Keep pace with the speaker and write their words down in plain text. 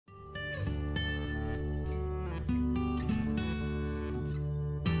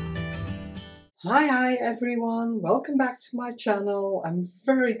Hi everyone, welcome back to my channel. I'm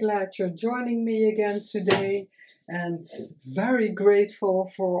very glad you're joining me again today and very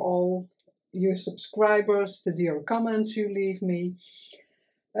grateful for all you subscribers, the dear comments you leave me.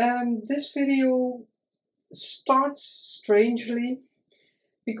 This video starts strangely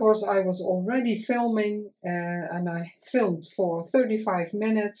because I was already filming and I filmed for 35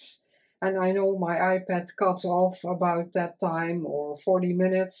 minutes and I know my iPad cuts off about that time or 40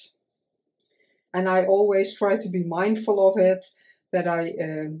 minutes. And I always try to be mindful of it, that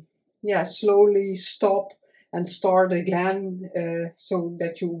I slowly stop and start again so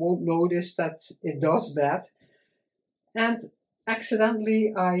that you won't notice that it does that. And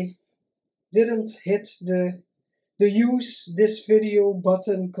accidentally I didn't hit the use this video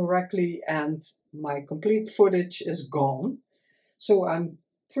button correctly and my complete footage is gone. So I'm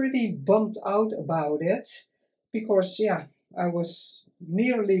pretty bummed out about it because yeah, I was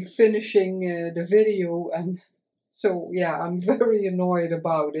nearly finishing the video, and so yeah, I'm very annoyed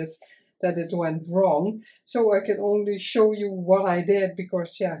about it that it went wrong. So I can only show you what I did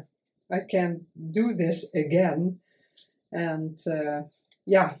because yeah, I can't do this again, and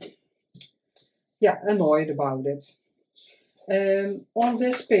yeah, annoyed about it. On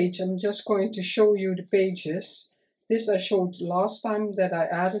this page I'm just going to show you the pages. This I showed last time that I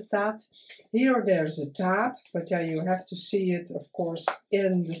added that. Here there's a tab, but yeah, you have to see it, of course,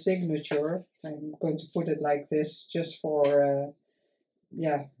 in the signature. I'm going to put it like this just for,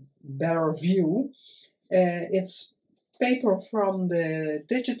 better view. It's paper from the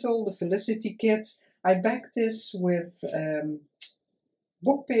digital, the Felicity kit. I backed this with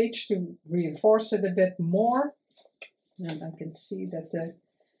book page to reinforce it a bit more. And I can see that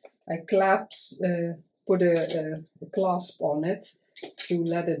I put a clasp on it to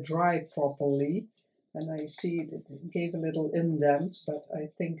let it dry properly, and I see that it gave a little indent, but I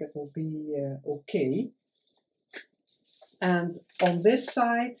think it will be okay. And on this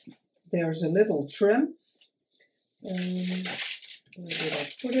side there's a little trim. Where did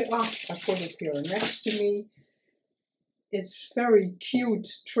I put it? I put it here next to me. It's very cute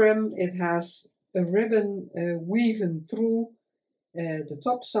trim. It has a ribbon weaving through the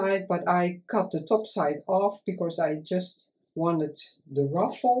top side, but I cut the top side off because I just wanted the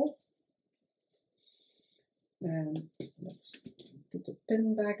ruffle. And let's put the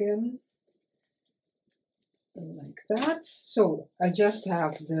pin back in like that. So I just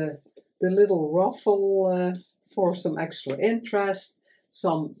have the little ruffle for some extra interest.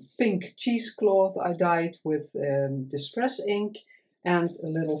 Some pink cheesecloth I dyed with distress ink and a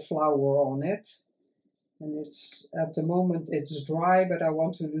little flower on it. And it's at the moment it's dry, but I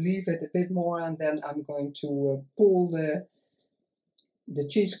want to leave it a bit more, and then I'm going to pull the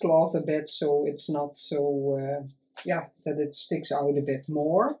cheesecloth a bit so it's not so that it sticks out a bit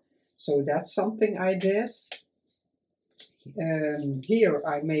more. So that's something I did. Here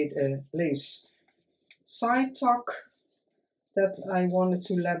I made a lace side tuck that I wanted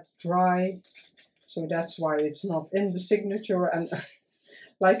to let dry, so that's why it's not in the signature. And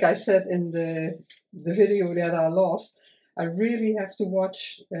like I said in the video that I lost, I really have to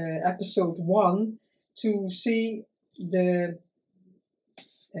watch episode 1 to see the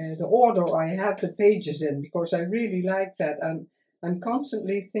order I had the pages in, because I really like that, and I'm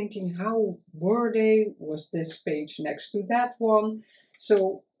constantly thinking, how were they? Was this page next to that one?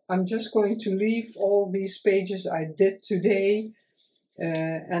 So I'm just going to leave all these pages I did today,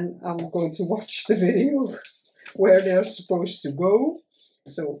 and I'm going to watch the video where they're supposed to go.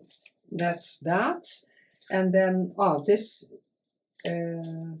 So that's that. And then, this,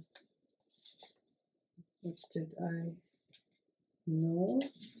 what did I, no.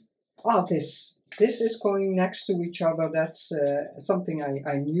 This is going next to each other. That's something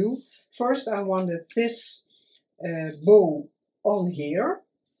I knew. First I wanted this bow on here.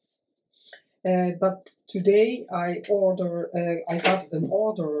 But today I got an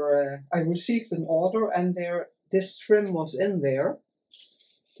order, I received an order, and this trim was in there.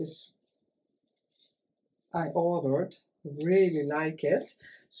 This I ordered, really like it.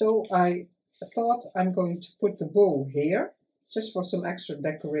 So I thought I'm going to put the bow here, just for some extra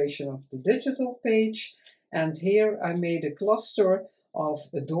decoration of the digital page. And here I made a cluster of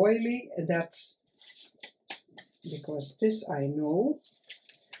a doily, that's because this I know,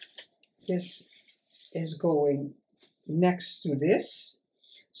 this is going next to this.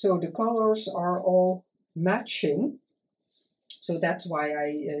 So the colors are all matching. So that's why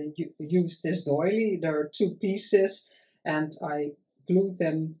I used this doily. There are 2 pieces and I glued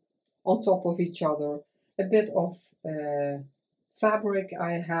them on top of each other. A bit of fabric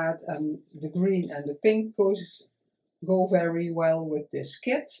I had, and the green and the pink go very well with this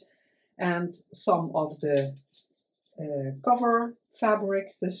kit. and some of the cover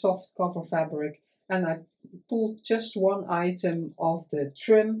fabric, the soft cover fabric, and I pulled just one item of the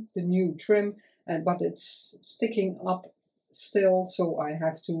trim, the new trim, but it's sticking up still, so I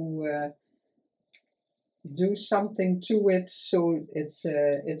have to do something to it so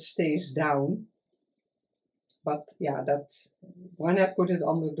it stays down. But yeah, that's when I put it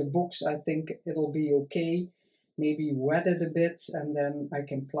under the books, I think it'll be okay. Maybe wet it a bit and then I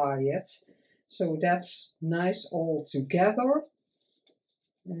can ply it. So that's nice all together.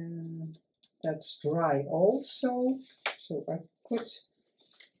 That's dry also. So I could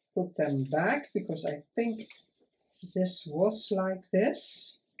put them back because I think this was like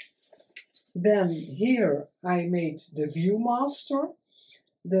this. Then here I made the Viewmaster.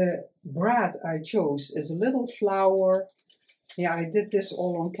 The brad I chose is a little flower. Yeah, I did this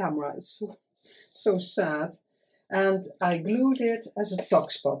all on camera. It's so sad. And I glued it as a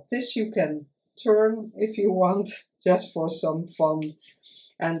tuck spot. This you can turn if you want, just for some fun.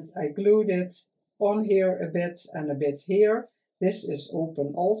 And I glued it on here a bit and a bit here. This is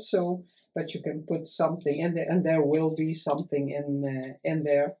open also, but you can put something in there, and there will be something in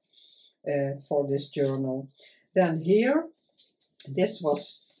there for this journal. Then here, this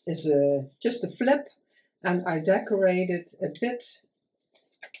is just a flip, and I decorated a bit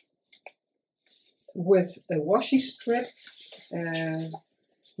with a washi strip.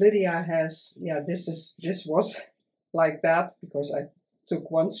 Lydia has, yeah, this was like that because I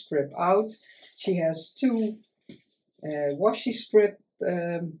took one strip out. She has two washi strip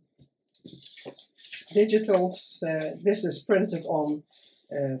digitals. This is printed on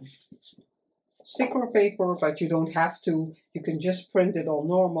sticker paper, but you don't have to. You can just print it on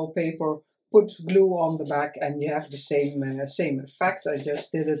normal paper, put glue on the back, and you have the same effect. I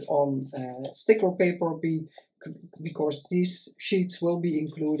just did it on sticker paper because these sheets will be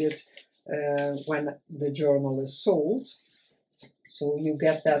included when the journal is sold. So you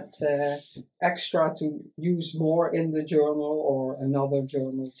get that extra to use more in the journal or another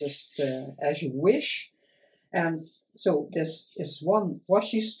journal, just as you wish. And so this is one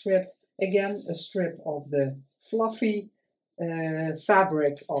washi strip. Again, a strip of the fluffy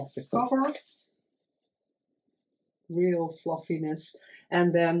fabric of the cover. Real fluffiness.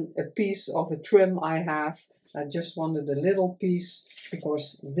 And then a piece of a trim I have. I just wanted a little piece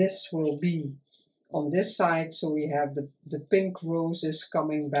because this will be on this side, so we have the pink roses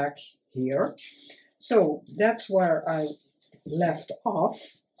coming back here. So that's where I left off.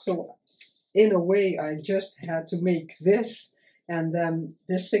 So in a way I just had to make this, and then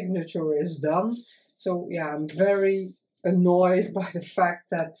this signature is done. So yeah, I'm very annoyed by the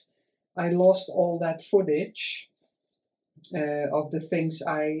fact that I lost all that footage of the things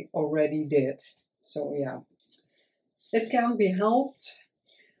I already did. So yeah, it can be helped.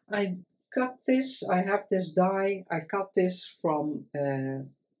 I cut this, I have this die, I cut this from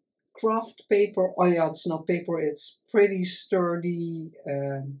craft paper. Oh yeah, it's not paper, it's pretty sturdy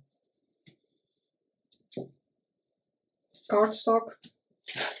cardstock.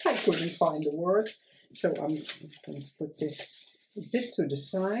 I couldn't find the word, so I'm going to put this a bit to the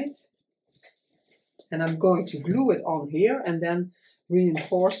side. And I'm going to glue it on here and then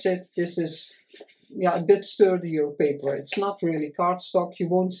reinforce it. This is, yeah, a bit sturdier paper. It's not really cardstock. You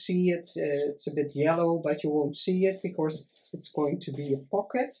won't see it. It's a bit yellow, but you won't see it because it's going to be a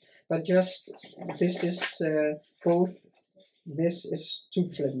pocket. But just, this is both, this is too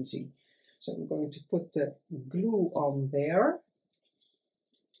flimsy. So I'm going to put the glue on there.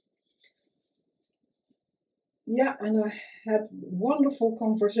 Yeah, and I had wonderful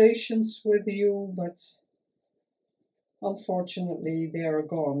conversations with you, but unfortunately they are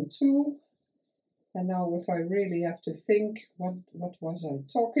gone too. And now if I really have to think, what was I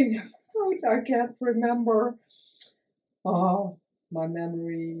talking about? I can't remember. Oh, my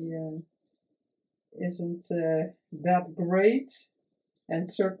memory isn't that great. And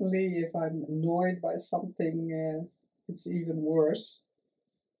certainly if I'm annoyed by something, it's even worse.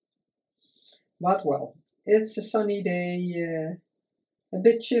 But well, it's a sunny day, a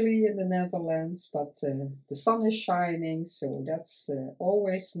bit chilly in the Netherlands, but the sun is shining, so that's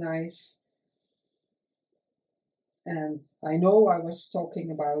always nice. And I know I was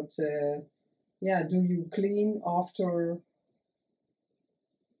talking about, yeah, do you clean after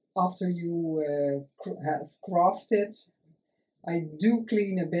you have crafted? I do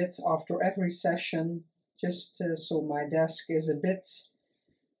clean a bit after every session, just so my desk is a bit,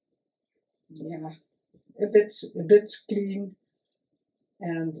 yeah, a bit clean.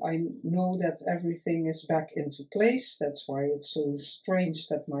 And I know that everything is back into place. That's why it's so strange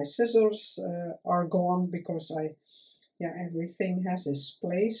that my scissors are gone, because I yeah, everything has its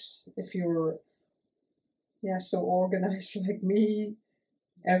place. If you're so organized like me,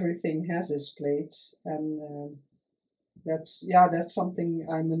 everything has its place, and that's something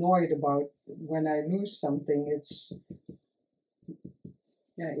I'm annoyed about. When I lose something, it's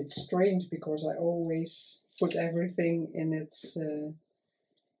strange because I always put everything in its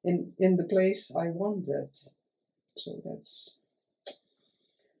in the place I want it. So that's,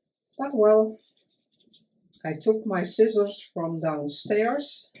 but well, I took my scissors from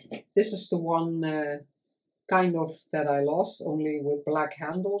downstairs. This is the one kind of that I lost, only with black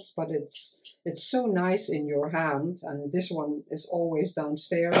handles, but it's so nice in your hand, and this one is always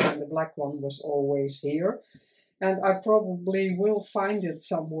downstairs and the black one was always here. And I probably will find it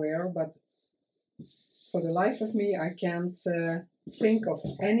somewhere, but for the life of me I can't think of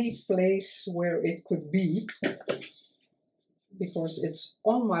any place where it could be, because it's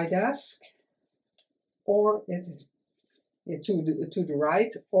on my desk, or to the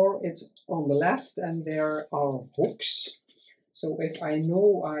right, or it's on the left, and there are hooks. So if I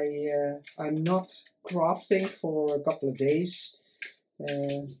know I'm not crafting for a couple of days,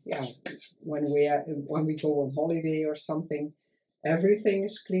 when we go on holiday or something, everything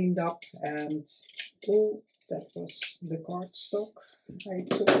is cleaned up. And oh, that was the cardstock I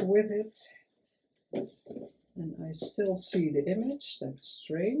took with it, and I still see the image. That's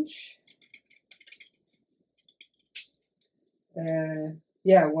strange.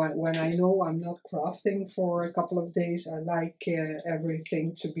 When I know I'm not crafting for a couple of days, I like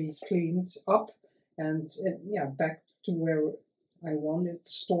everything to be cleaned up and back to where I want it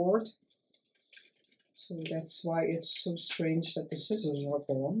stored. So that's why it's so strange that the scissors are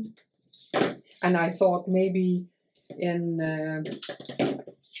gone. And I thought maybe in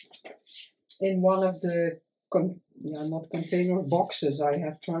one of the not container boxes, I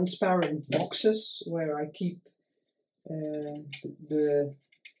have transparent boxes where I keep the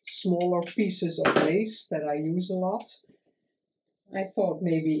smaller pieces of lace that I use a lot. I thought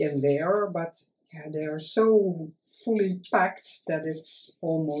maybe in there, but they're so fully packed that it's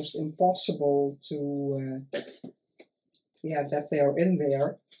almost impossible to that they're in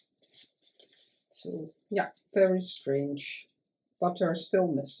there. So very strange, but they're still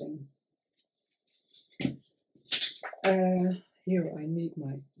missing. Here I need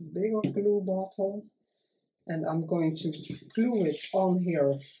my bigger glue bottle. And I'm going to glue it on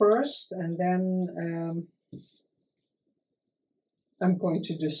here first, and then I'm going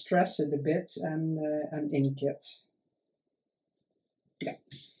to distress it a bit and ink it. Yeah.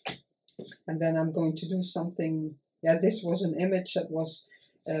 And then I'm going to do something. Yeah, this was an image that was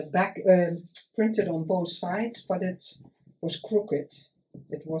printed on both sides, but it was crooked.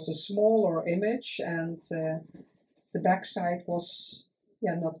 It was a smaller image, and the back side was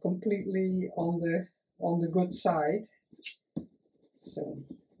not completely on the good side, so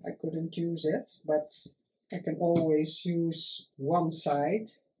I couldn't use it, but I can always use one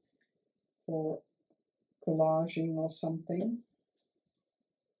side for collaging or something.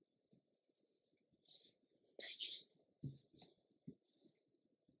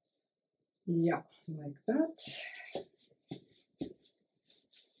 Yeah, like that.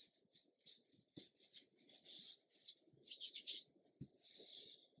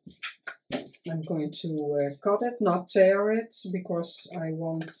 I'm going to cut it, not tear it, because I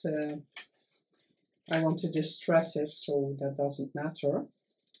want to distress it, so that doesn't matter.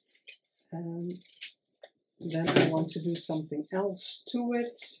 And then I want to do something else to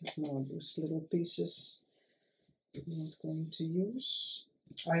it. No, those little pieces I'm not going to use.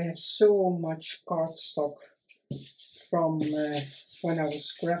 I have so much cardstock from when I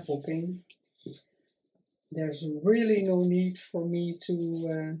was scrapbooking. There's really no need for me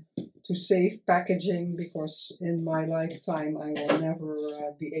to save packaging, because in my lifetime I will never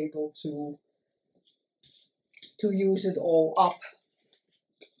be able to use it all up.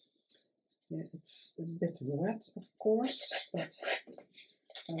 Yeah, it's a bit wet, of course, but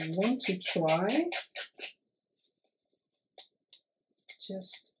I want to try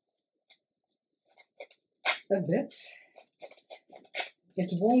just a bit.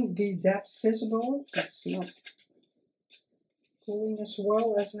 It won't be that visible. It's not going as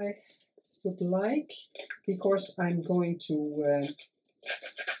well as I would like, because I'm going to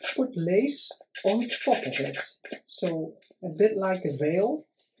put lace on top of it. So a bit like a veil.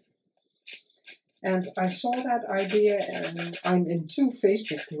 And I saw that idea, and I'm in 2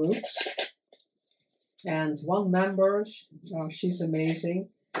 Facebook groups. And one member, she's amazing.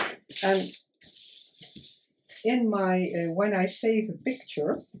 And in my, when I save a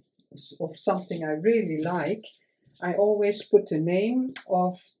picture of something I really like, I always put the name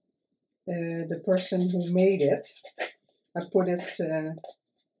of the person who made it. I put it,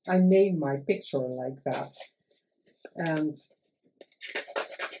 I named my picture like that. And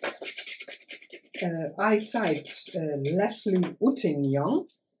I typed Leslie Oetting-Young.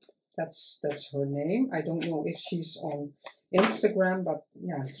 That's her name. I don't know if she's on Instagram, but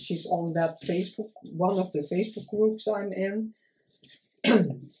yeah, she's on that Facebook, one of the Facebook groups I'm in.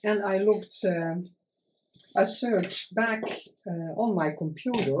 And I looked, I searched back on my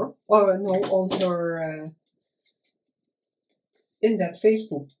computer, or no, on her, in that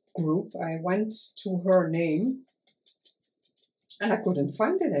Facebook group, I went to her name and I couldn't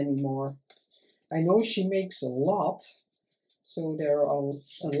find it anymore. I know she makes a lot, so there are a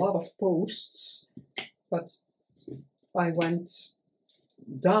lot of posts, but I went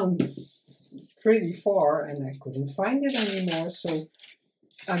down pretty far and I couldn't find it anymore. So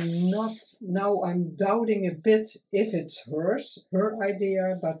I'm doubting a bit if it's her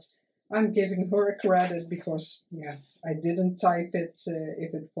idea, but I'm giving her credit because, yeah, I didn't type it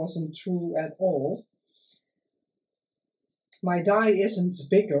if it wasn't true at all. My die isn't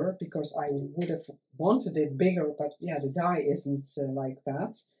bigger because I would have wanted it bigger, but yeah, the die isn't like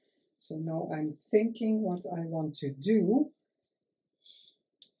that. So now I'm thinking what I want to do.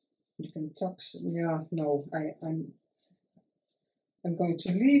 You can tuck, yeah, no, I'm going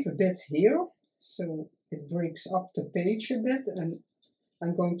to leave a bit here so it breaks up the page a bit, and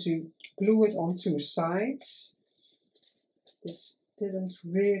I'm going to glue it on two sides. This didn't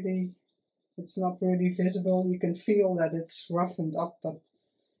really, it's not really visible. You can feel that it's roughened up, but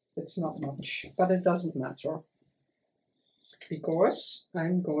it's not much. But it doesn't matter because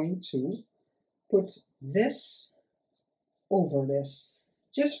I'm going to put this over this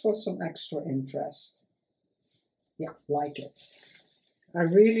just for some extra interest. Yeah, like it. I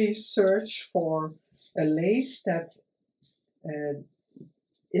really search for a lace that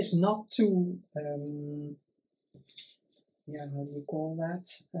is not too, yeah, how do you call that?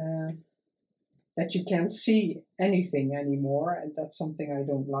 That you can't see anything anymore, and that's something I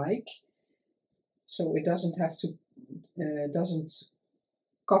don't like. So it doesn't have to, doesn't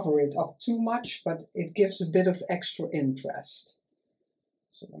cover it up too much, but it gives a bit of extra interest.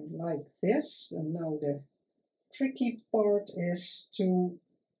 So I like this, and now the tricky part is to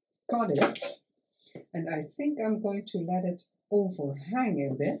cut it, and I think I'm going to let it overhang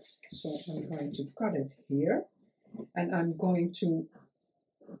a bit. So I'm going to cut it here, and I'm going to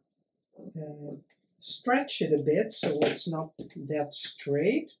stretch it a bit so it's not that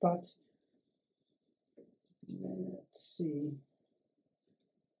straight, but let's see.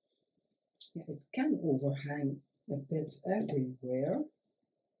 Yeah, it can overhang a bit everywhere.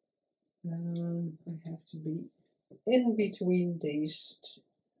 I have to be in between these two,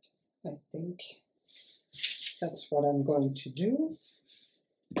 I think. That's what I'm going to do.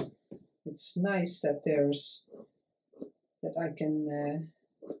 It's nice that that I can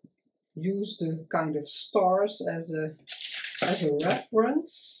use the kind of stars as a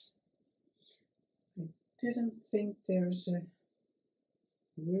reference. I didn't think there's a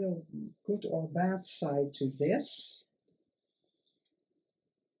real good or bad side to this.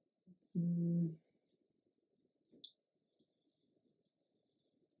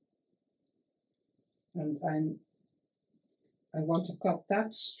 And I want to cut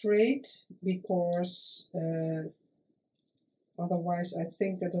that straight because otherwise I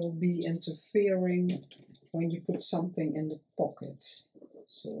think it'll be interfering when you put something in the pocket.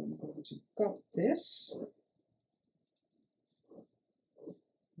 So I'm going to cut this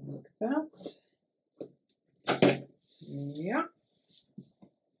like that. Yeah.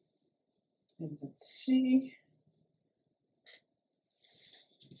 And let's see.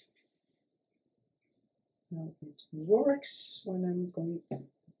 Now it works when I'm going. It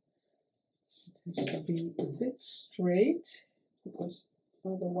has to be a bit straight because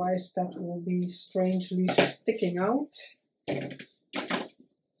otherwise that will be strangely sticking out. And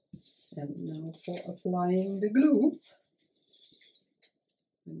now for applying the glue,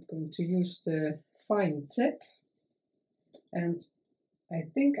 I'm going to use the fine tip, and I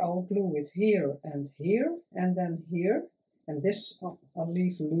think I'll glue it here and then here, and this I'll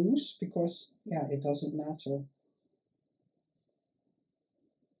leave loose because, yeah, it doesn't matter.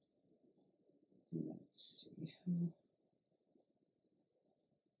 Let's see.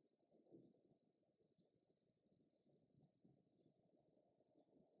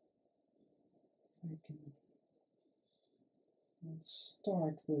 Let's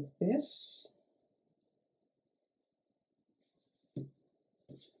start with this.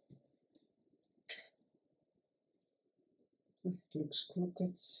 It looks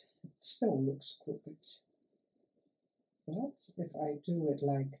crooked. It still looks crooked. But if I do it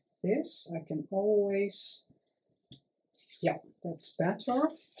like this, I can always Yeah, that's better,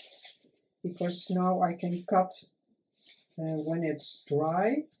 because now I can cut when it's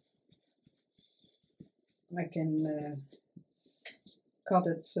dry. I can cut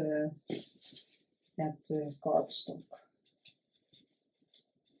it at cardstock.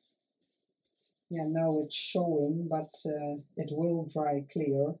 Yeah, now it's showing, but it will dry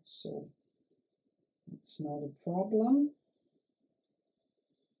clear, so it's not a problem.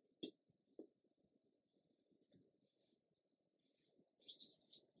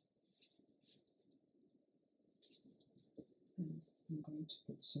 And I'm going to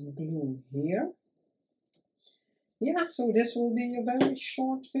put some glue here. Yeah, so this will be a very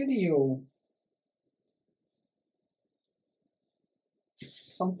short video.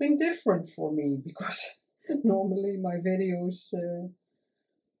 Something different for me, because normally my videos are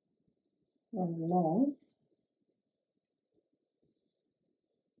long.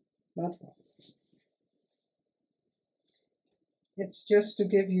 But it's just to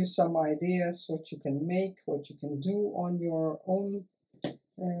give you some ideas what you can make, what you can do on your own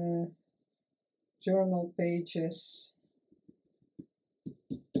journal pages.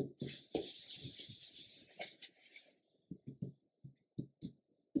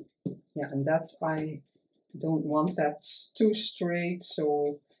 Yeah, and that I don't want that too straight,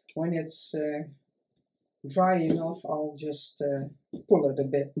 so when it's dry enough, I'll just pull it a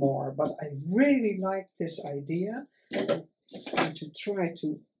bit more. But I really like this idea. I'm going to try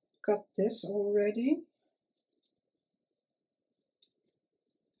to cut this already.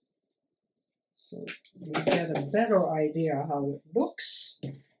 So you get a better idea how it looks.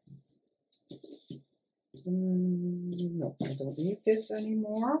 No, I don't need this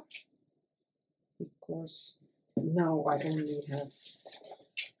anymore, because now I only have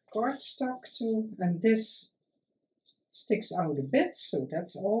cardstock too, and this sticks out a bit, so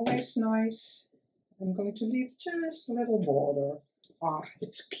that's always nice. I'm going to leave just a little border. Ah,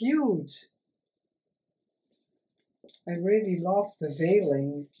 it's cute. I really love the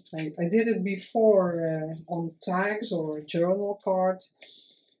veiling. I did it before on tags or a journal card.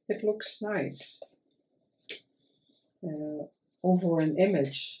 It looks nice over an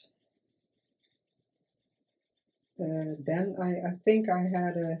image. Then I think I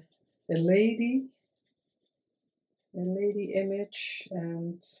had a lady image,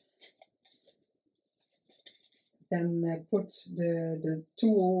 and then put the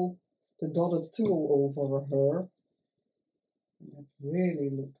tool, the dotted tool over her. And it really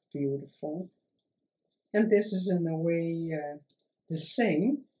looked beautiful. And this is in a way the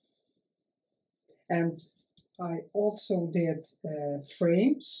same. And I also did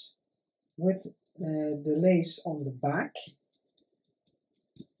frames with the lace on the back.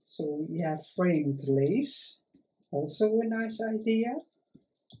 So you have framed lace, also a nice idea.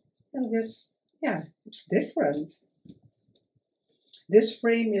 And this, yeah, it's different. This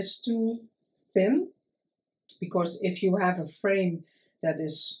frame is too thin, because if you have a frame that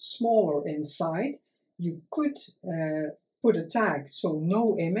is smaller inside, you could put a tag, so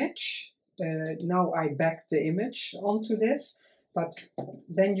no image. Now I back the image onto this, but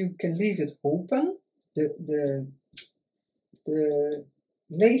then you can leave it open, the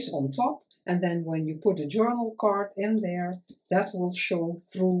lace on top, and then when you put a journal card in there, that will show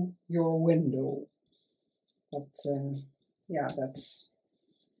through your window. But yeah, that's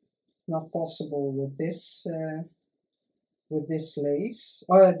not possible with this lace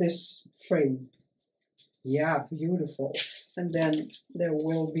or this frame. Yeah, beautiful. And then there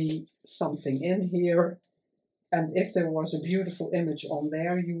will be something in here, and if there was a beautiful image on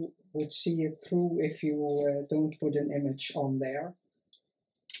there, you would see it through if you don't put an image on there.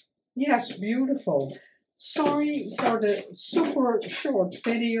 Yes, beautiful. Sorry for the super short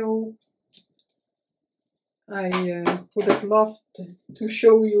video. I would have loved to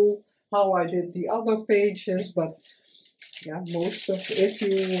show you how I did the other pages, but yeah, most of, if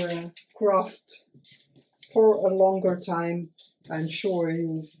you craft for a longer time, I'm sure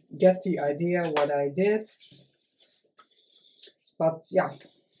you get the idea what I did. But yeah,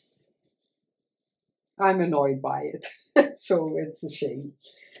 I'm annoyed by it, so it's a shame.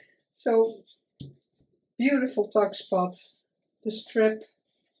 So, beautiful tuck spot, the strip,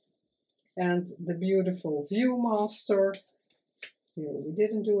 and the beautiful Viewmaster. Here we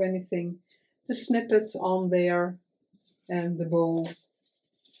didn't do anything. The snippet on there, and the bow.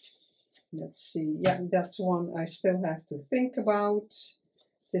 Let's see, yeah, that's one I still have to think about.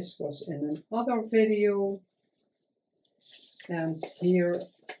 This was in another video. And here,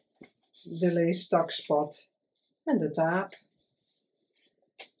 the lace tuck spot and the tab.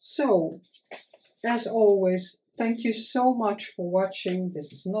 So, as always, thank you so much for watching.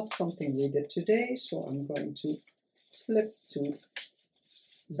 This is not something we did today, so I'm going to flip to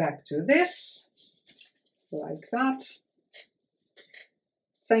back to this, like that.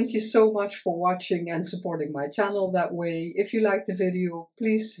 Thank you so much for watching and supporting my channel that way. If you like the video,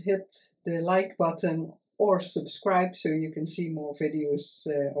 please hit the like button or subscribe so you can see more videos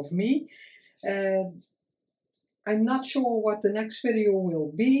of me. I'm not sure what the next video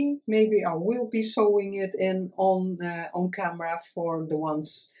will be. Maybe I will be sewing it in on camera for the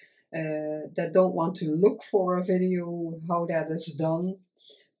ones that don't want to look for a video how that is done,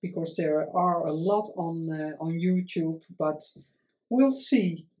 because there are a lot on YouTube, but we'll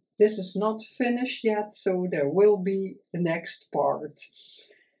see. This is not finished yet, so there will be the next part.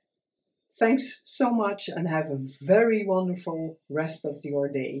 Thanks so much and have a very wonderful rest of your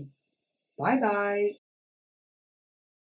day. Bye bye.